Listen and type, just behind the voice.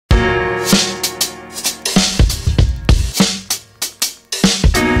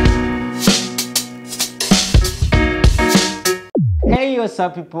what's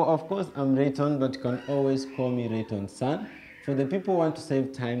up, people? Of course, I'm Rayton, but you can always call me Rayton San. For the people who want to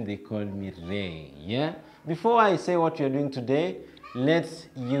save time, they call me Ray, yeah? Before I say what you're doing today, let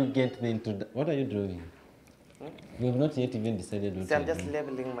you get the introduction. What are you doing? We have not yet even decided what I'm you're just doing.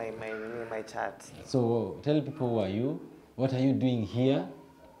 labeling my chart So, tell people who are you? What are you doing here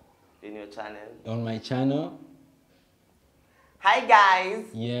in your channel. on my channel? Hi guys,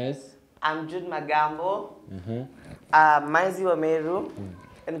 Yes. I'm Jude Magambo. Uh-huh. Manzi Wameru.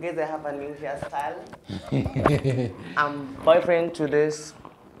 And guys, I have a new hairstyle. I'm boyfriend to this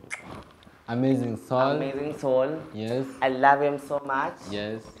Amazing soul. amazing soul. Yes. I love him so much.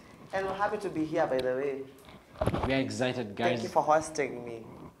 Yes. And we're happy to be here, by the way. We are excited, guys. Thank you for hosting me.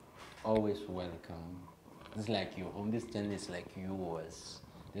 Always welcome. It's like your home. This channel is like yours.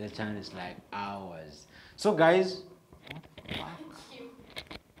 The other channel is like ours. So, guys.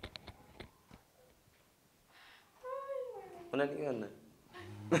 Unaniona?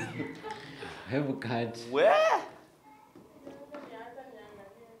 Have a cut. Where?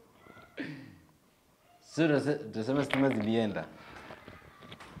 So, tunasema stima zilienda.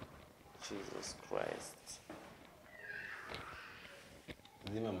 Jesus Christ.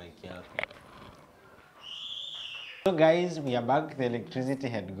 Zima mic yako. So, guys, we are back. The electricity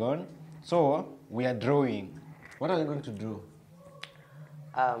had gone. So, we are drawing. What are we going to do?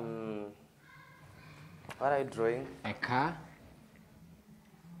 What are you drawing? A car.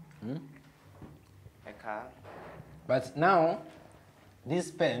 A car. But now, this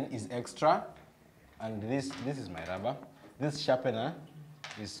pen is extra, and this is my rubber. This sharpener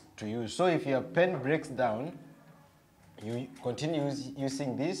is to use. So if your pen breaks down, you continue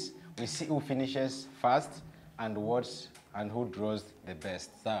using this. We see who finishes first and who draws the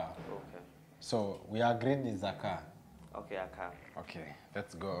best. Okay. So we agreed it's a car. Okay, a car. Okay,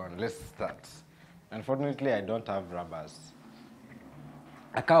 let's go on. Let's start. Unfortunately, I don't have rubbers.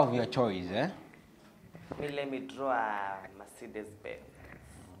 A car of your choice, eh? Let me draw a Mercedes Benz.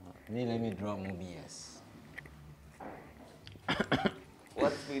 Let me draw Mobius.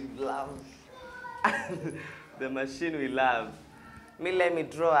 What we love. The machine we love. Let me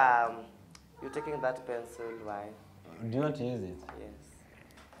draw you're taking that pencil, why? Do you want to use it? Yes.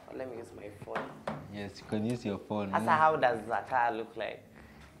 Or let me use my phone. Yes, you can use your phone. Asa, how does a car look like?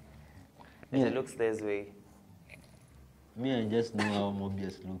 Yeah. It looks this way. Me, I just know how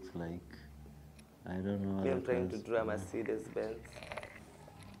Mobius looks like. I don't know. Me, I'm trying to draw a Mercedes Benz.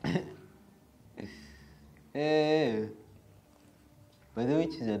 Hey. By the way,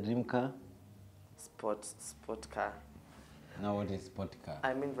 which is your dream car? Sport car. Now, what is sport car?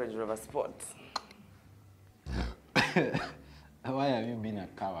 I mean Range Rover Sport. Why have you been a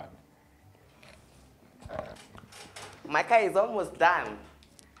coward? My car is almost done.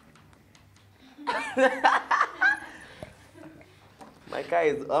 My car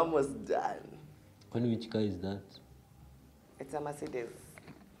is almost done. Which car is that? It's a Mercedes.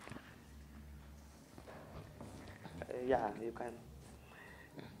 Yeah, you can.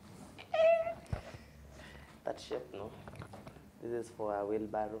 That shape, no? This is for a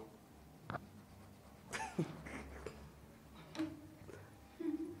wheelbarrow.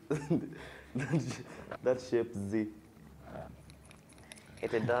 that shape Z.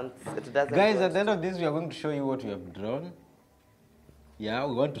 It doesn't. Guys, at the end of this, we are going to show you what we have drawn. Yeah,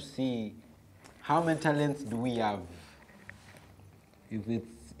 we want to see how many talents do we have. If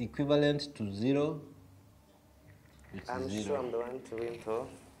it's equivalent to 0, it's I'm 0. sure I'm the one to win, though.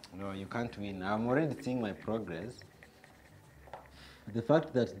 No, you can't win. I'm already seeing my progress. The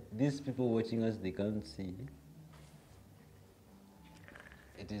fact that these people watching us, they can't see.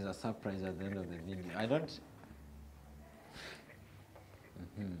 It is a surprise at the end of the video. I don't...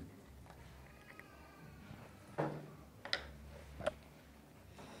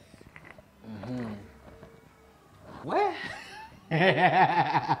 Where?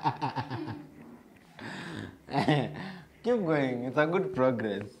 Keep going. It's a good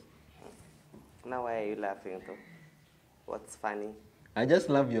progress. Now why are you laughing, though? What's funny? I just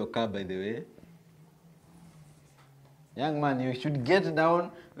love your car, by the way. Young man, you should get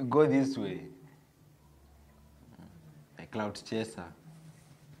down and go this way. A cloud chaser.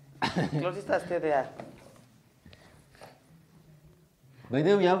 Clotista, stay there. By the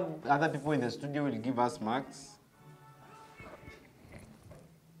way, we have other people in the studio who will give us marks.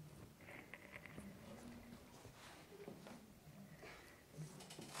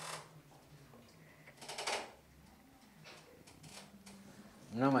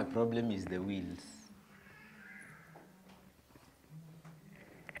 Now my problem is the wheels.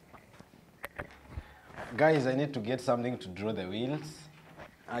 Guys, I need to get something to draw the wheels.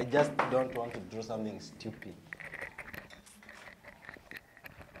 I just don't want to draw something stupid.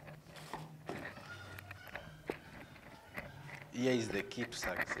 Here is the key to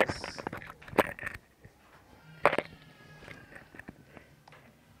success.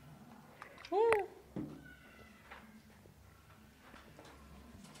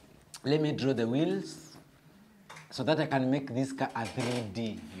 Let me draw the wheels so that I can make this car a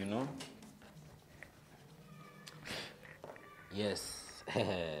 3D, you know? Yes.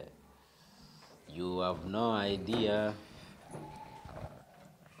 You have no idea.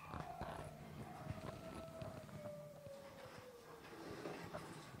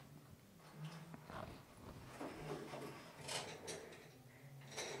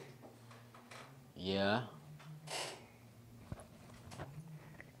 Yeah.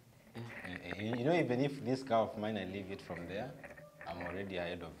 You know, even if this car of mine, I leave it from there, I'm already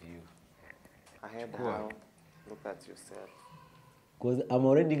ahead of you. Ahead Cool. how? Look at yourself. Because I'm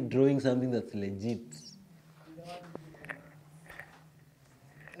already drawing something that's legit.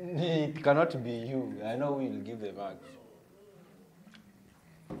 It cannot be you. I know who will give the marks.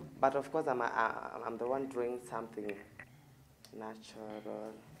 But of course, I'm the one drawing something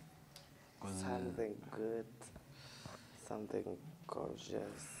natural, something good, something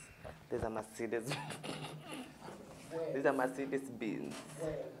gorgeous. These are Mercedes. These are Mercedes Benz.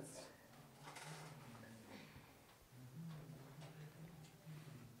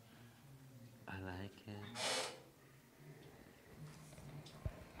 I like it.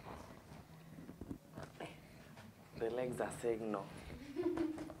 The legs are saying no.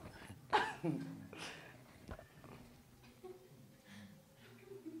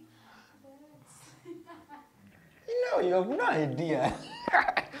 No, you have no idea.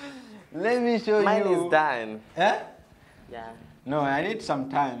 Let me show Mine you. is done. Eh? Yeah. No, I need some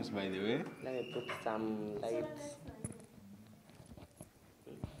times, by the way. Let me put some lights.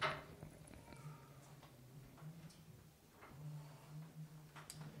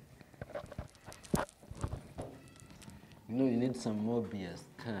 You know, you need some Mobius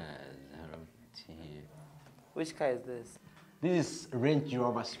cars around here. Which car is this? This is Range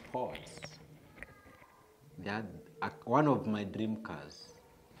Rover Sports. They are one of my dream cars.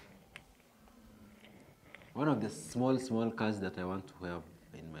 One of the small cars that I want to have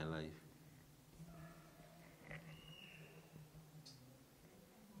in my life.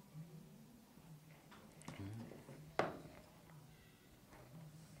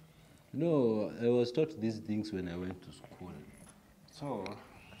 No, I was taught these things when I went to school. So,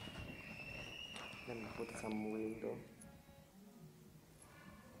 Let me put some window.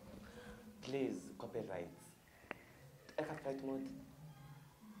 Please, copyright. I can flight mode.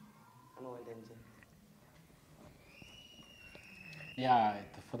 I'm a wild engine. yeah,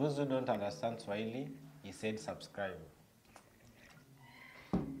 for those who don't understand Swahili, he said subscribe.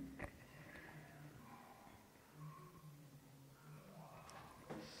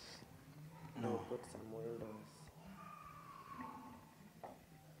 No. Put some windows.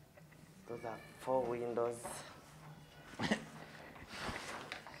 Those are 4 windows.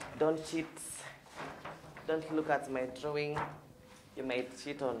 Don't cheat. Don't look at my drawing. You might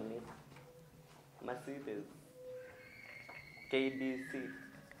cheat on me. Mercedes. KDC.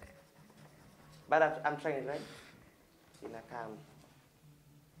 But I'm trying, right? In a cam.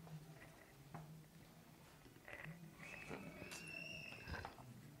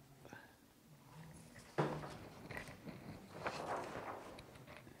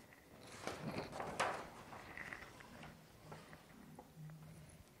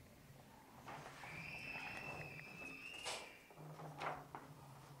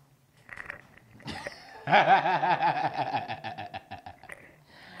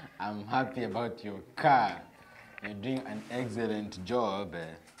 I'm happy about your car. You're doing an excellent job.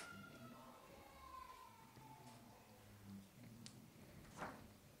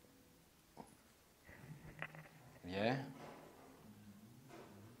 Yeah?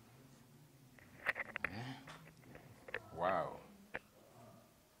 Wow.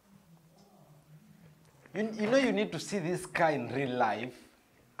 You know you need to see this car in real life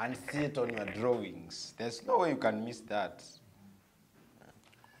and see it on your drawings. There's no way you can miss that.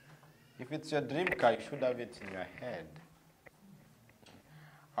 If it's your dream car, you should have it in your head.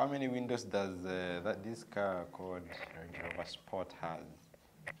 How many windows does this car called Range Rover Sport has?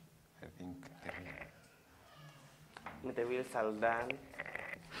 I think 3. With the wheels are done.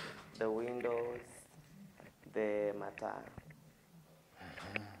 The windows. The matter.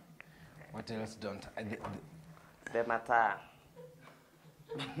 What else don't I? The matter.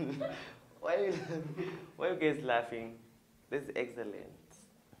 why are you guys laughing? This is excellent.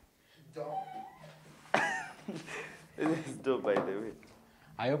 This is dope, by the way.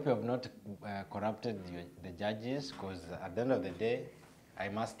 I hope you have not corrupted the judges, because at the end of the day, I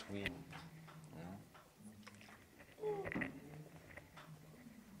must win. You know?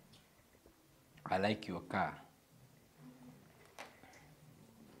 I like your car.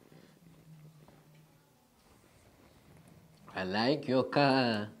 I like your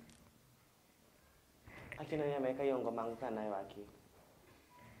car. Akina yeye ameweka hiyo ngoma anguka nayo aki.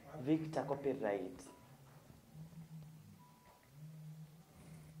 Victor copyright.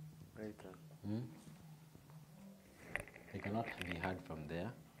 Right. They cannot be heard from there.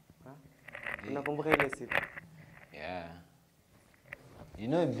 Unakumbuka ile siku? Yeah. You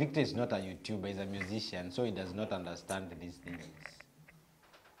know, Victor is not a YouTuber, he's a musician, so he does not understand these things.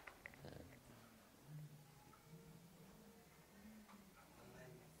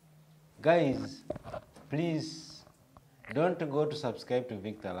 Guys, please don't go to subscribe to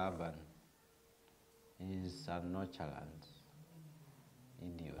Victor Laban. He's a nonchalant.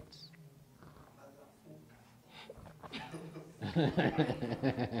 Idiots.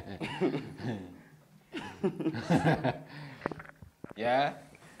 Yeah.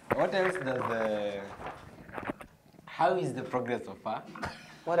 What else does the... How is the progress so far?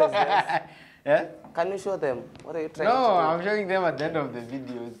 What is this? Yeah? Can you show them? What are you trying No, to do? I'm showing them at the end of the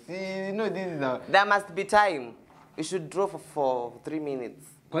video. See, you know this is a... There must be time. You should draw for 3 minutes.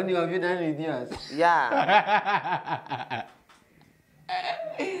 When you have you done with yours? Yeah.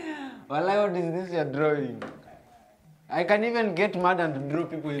 Well, what is this you're drawing? I can even get mad and draw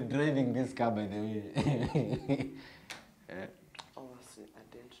people driving this car, by the way. Oh, see, I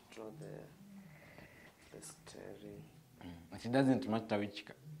didn't draw the steering. It doesn't matter which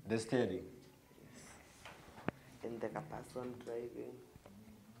car. The steering. Yes. And the person driving.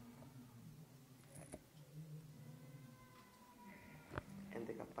 And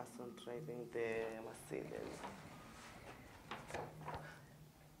the person driving the Mercedes.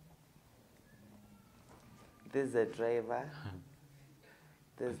 This is the driver.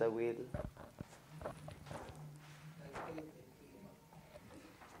 This is the wheel.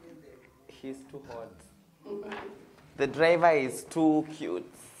 He's too hot. The driver is too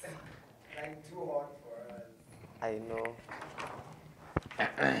cute. Like too hot for us. I know.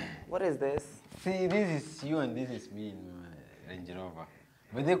 What is this? See, this is you and this is me in my Range Rover.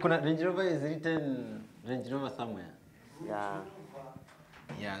 But the Range Rover is written Range Rover somewhere. Yeah.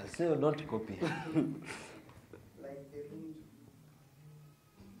 Yeah, so don't copy. Like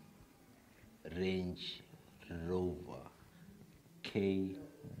the Range Rover. KDK.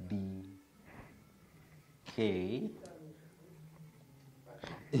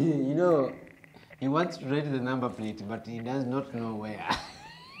 You know, he wants to write the number plate, but he does not know where.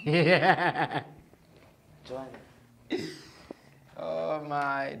 Joanna. Oh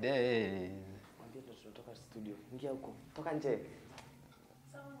my days. Mwambie ndo tunatoka studio. Ingia huko. Toka nje.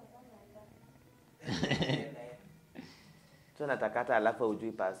 Tunatakata alafu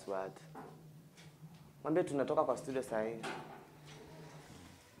hujui password. Mwambie tunatoka kwa studio saa hii.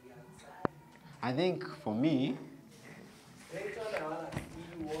 I think for me,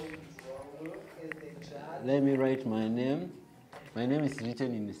 let me write my name. My name is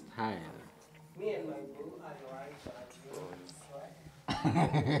written in style. Me and my boo are right.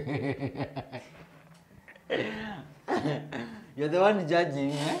 You're the one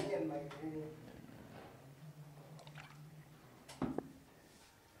judging, eh? Me and my boo.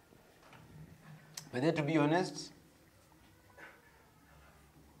 But then, to be honest,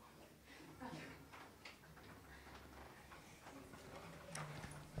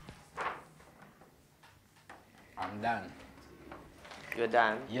 I'm done. You're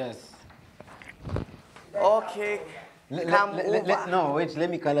done. Yes. Okay. Come over. No, wait, let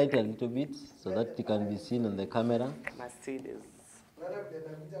me color it a little bit so that it can be seen on the camera. Mercedes.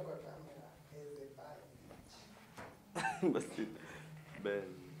 Anakuja kwa kamera. Is the Mercedes. Benz.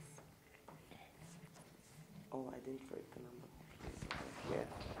 Oh, I didn't write the number. Yeah.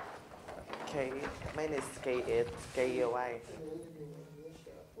 K. Mine is K8. K-A-Y.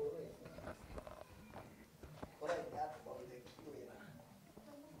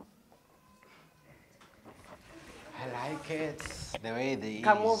 I like it the way they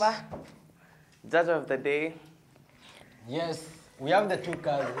Come over. Judge of the day. Yes, we have the two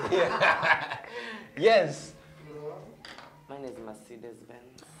cars here. Yes. Mine is Mercedes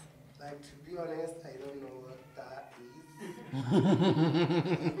Benz. Like, to be honest, I don't know what that is.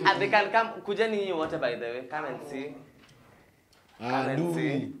 And they can come. Kujeni you water, by the way. Come and see. Come and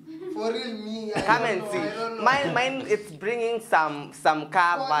see. For real, me. I Come don't and know, see. I don't know. Mine, it's bringing some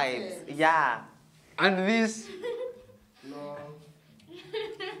car vibes. Content. Yeah. And this, No.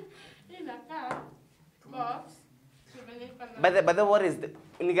 Inakaa box. Tumelipa na But the what is the,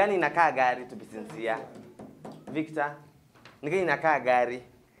 ni gani inakaa gari, to be sincere? Victor, ni gani inakaa gari?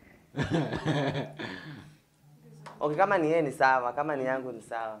 Okay, kama ni yeye ni sawa, kama ni yangu ni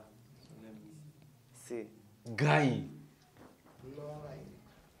sawa. See. Guy. No,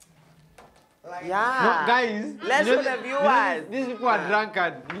 like Yeah. No, guys. Let's you show know, the viewers. These people are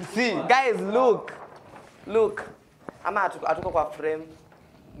drunkard. See. Guys, look. Look. Ama atuko kwa frame.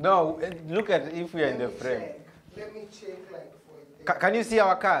 No, look at if we are in the frame. check. Let me check like for it. Can you see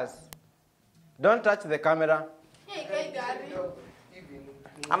our cars? Don't touch the camera. Hey, kai gari. Even.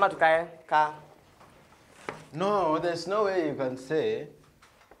 Ama tukae ka. No, there's no way you can say.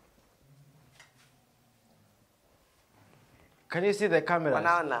 Can you see the camera?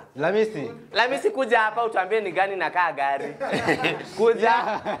 Wanaona. Let me see. Lamisi kuja hapa utuambie ni gani nakaa gari. Kuja.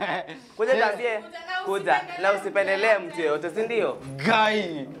 Kuja tuambie. Kuja. La usipendelee mtu yote, si ndio?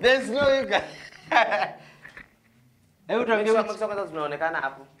 Guy, there's no way you can. Hebu tuambie Make which- sure kwanza tunaonekana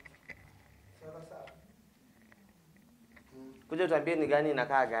hapo. Sawa sawa. Kuja tuambie ni gani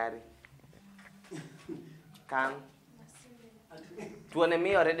inakaa gari. Kam. Tuone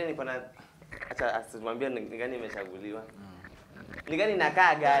mimi already niko na acha asimwambie ni gani imechaguliwa. Ni gani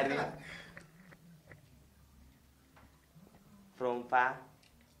inakaa gari? From far.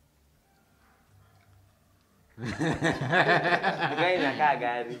 Ni gani inakaa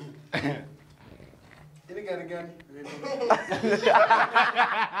gari? Ili gari gani?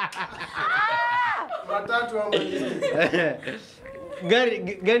 Matatu ama nini?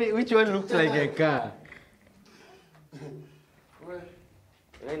 Gary, which one looks like a car? Wewe.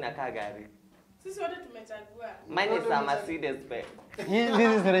 Ni gani inakaa gari? Sisi wote tumechagua. Mine is a Mercedes Benz.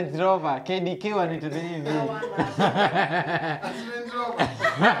 This is Range Rover, KDK 123V. Range Rover.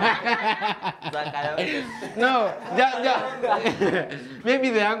 No, maybe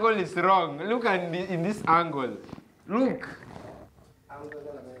the angle is wrong. Look at in this angle. Look. I'm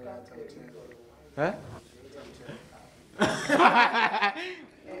gonna make that something. Huh?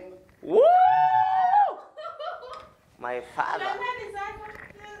 Woo! My father.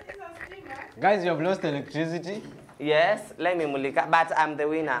 Guys, you have lost electricity. Yes, let me mulika, but I'm the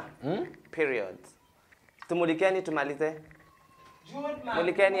winner. Hmm? Period. Tumulikeni tumalize. Jude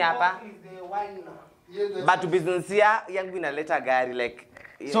Mulikeni hapa. is the winer. Yeah, But business here yangu inaleta gari like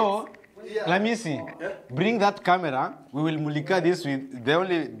yes. So, let me see. Bring that camera. We will mulika this with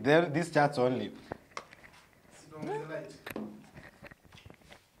these charts only.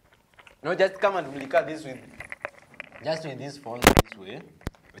 No, just come and mulika this with this phone this way.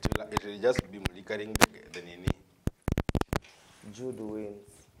 It will just be mulikaring the nini. Jude wins.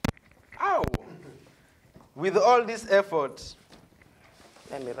 Ow! With all this effort,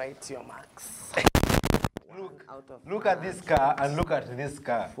 Let me write your marks. Out of look at this car and look at this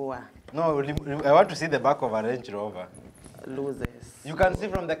car. 4 No, I want to see the back of a Range Rover. losers. You can see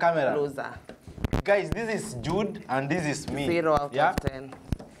from the camera. Loser. Guys, this is Jude and this is me. 0 out Yeah? of 10.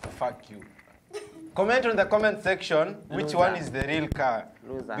 Fuck you. Comment on the comment section which Loser. one is the real car.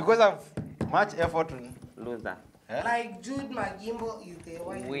 Loser. Because of much effort. Loser. Like Jude Magimbo is the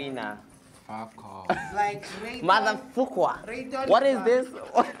winer. Winner. Fuck off. Like Ray. Motherfucker. Rayton What is is this?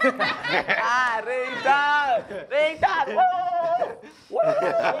 Rayton! Rayton!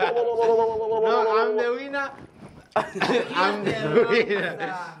 No, I'm the winner. I'm the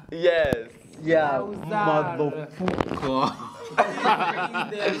winner. Yes. Yeah, motherfucker.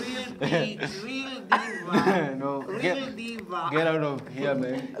 Real diva. No, Real diva. get out of here,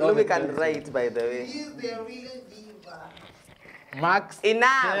 man. Lumi can write, by the way. He's the real diva. Max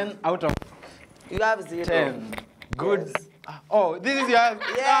Enough. 10 out of You have 0. 10. Good. Oh, this is your.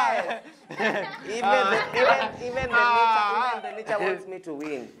 Yes. even the nature wants me to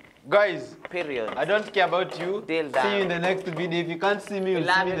win. Guys, Period. I don't care about you. Till See done. you in the next video. If you can't see me, you'll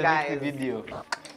Love see me in you the next guys. video.